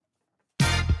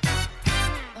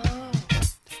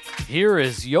Here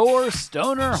is your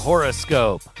Stoner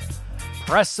Horoscope.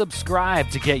 Press subscribe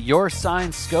to get your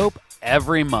sign scope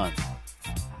every month.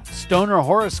 Stoner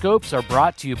Horoscopes are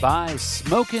brought to you by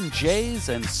Smokin' Jays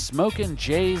and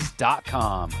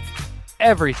SmokinJays.com.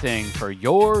 Everything for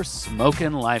your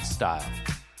smokin' lifestyle.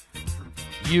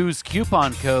 Use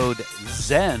coupon code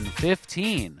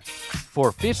ZEN15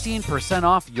 for 15%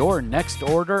 off your next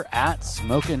order at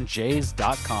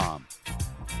SmokinJays.com.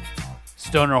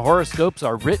 Stoner Horoscopes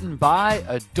are written by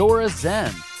Adora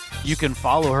Zen. You can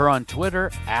follow her on Twitter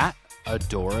at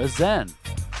Adora Zen.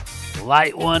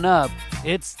 Light one up.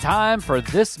 It's time for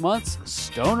this month's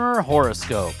Stoner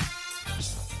Horoscope.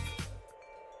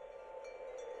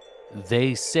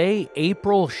 They say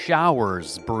April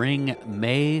showers bring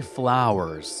May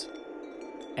flowers.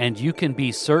 And you can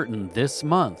be certain this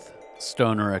month,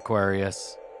 Stoner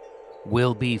Aquarius,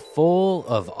 will be full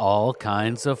of all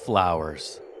kinds of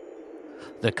flowers.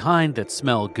 The kind that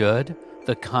smell good,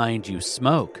 the kind you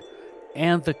smoke,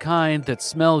 and the kind that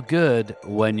smell good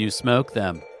when you smoke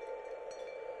them.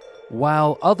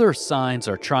 While other signs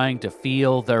are trying to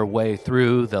feel their way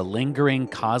through the lingering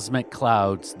cosmic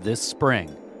clouds this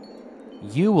spring,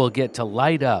 you will get to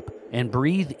light up and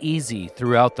breathe easy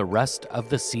throughout the rest of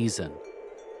the season.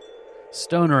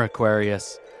 Stoner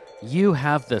Aquarius, you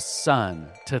have the sun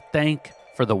to thank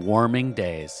for the warming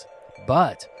days,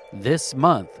 but this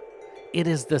month, it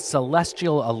is the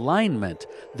celestial alignment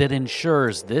that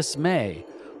ensures this May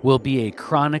will be a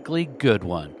chronically good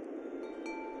one.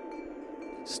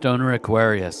 Stoner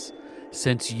Aquarius,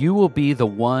 since you will be the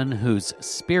one whose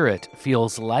spirit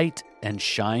feels light and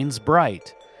shines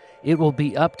bright, it will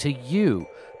be up to you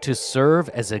to serve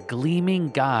as a gleaming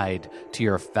guide to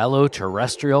your fellow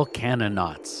terrestrial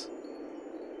cannonauts.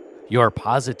 Your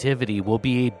positivity will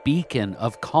be a beacon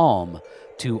of calm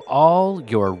to all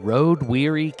your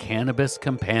road-weary cannabis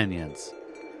companions.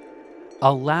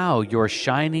 Allow your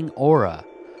shining aura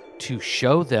to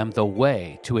show them the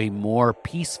way to a more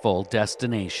peaceful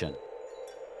destination.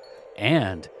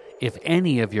 And if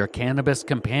any of your cannabis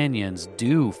companions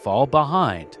do fall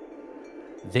behind,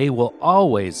 they will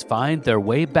always find their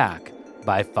way back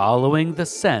by following the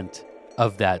scent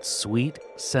of that sweet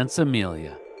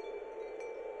Sensimelia.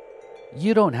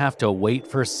 You don't have to wait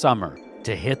for summer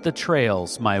to hit the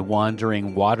trails, my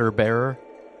wandering water-bearer.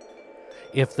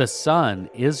 If the sun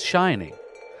is shining,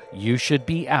 you should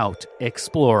be out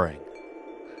exploring.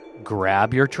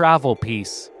 Grab your travel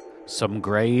piece, some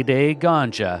grade A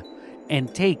ganja,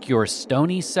 and take your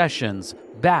stony sessions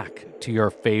back to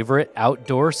your favorite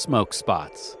outdoor smoke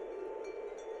spots.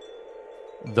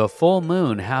 The full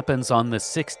moon happens on the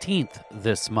 16th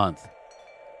this month.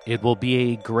 It will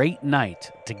be a great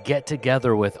night to get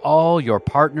together with all your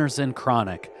partners in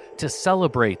chronic to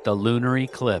celebrate the lunar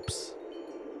eclipse.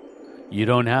 You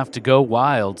don't have to go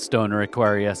wild, Stoner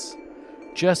Aquarius.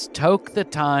 Just take the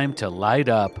time to light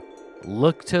up,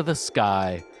 look to the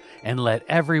sky, and let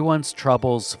everyone's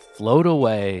troubles float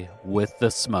away with the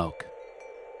smoke.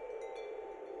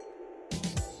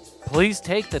 Please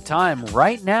take the time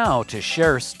right now to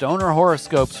share Stoner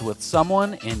Horoscopes with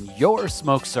someone in your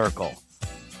smoke circle.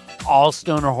 All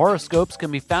Stoner Horoscopes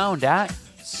can be found at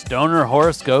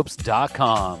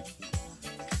StonerHoroscopes.com.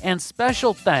 And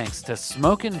special thanks to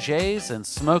Smokin' Jays and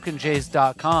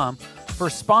SmokinJays.com for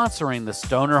sponsoring the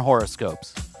Stoner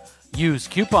Horoscopes. Use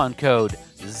coupon code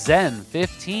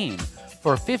ZEN15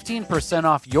 for 15%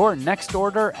 off your next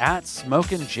order at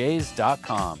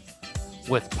SmokinJays.com.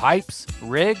 With pipes,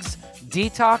 rigs,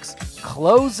 detox,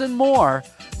 clothes, and more,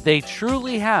 they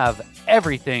truly have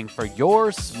everything for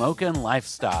your smoking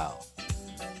lifestyle.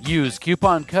 Use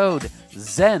coupon code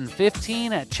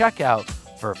ZEN15 at checkout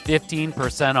for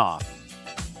 15% off.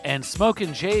 And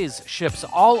Smokin' Jays ships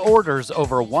all orders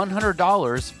over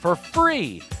 $100 for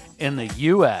free in the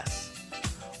U.S.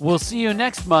 We'll see you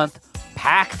next month,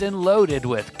 packed and loaded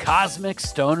with cosmic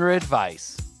stoner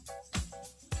advice.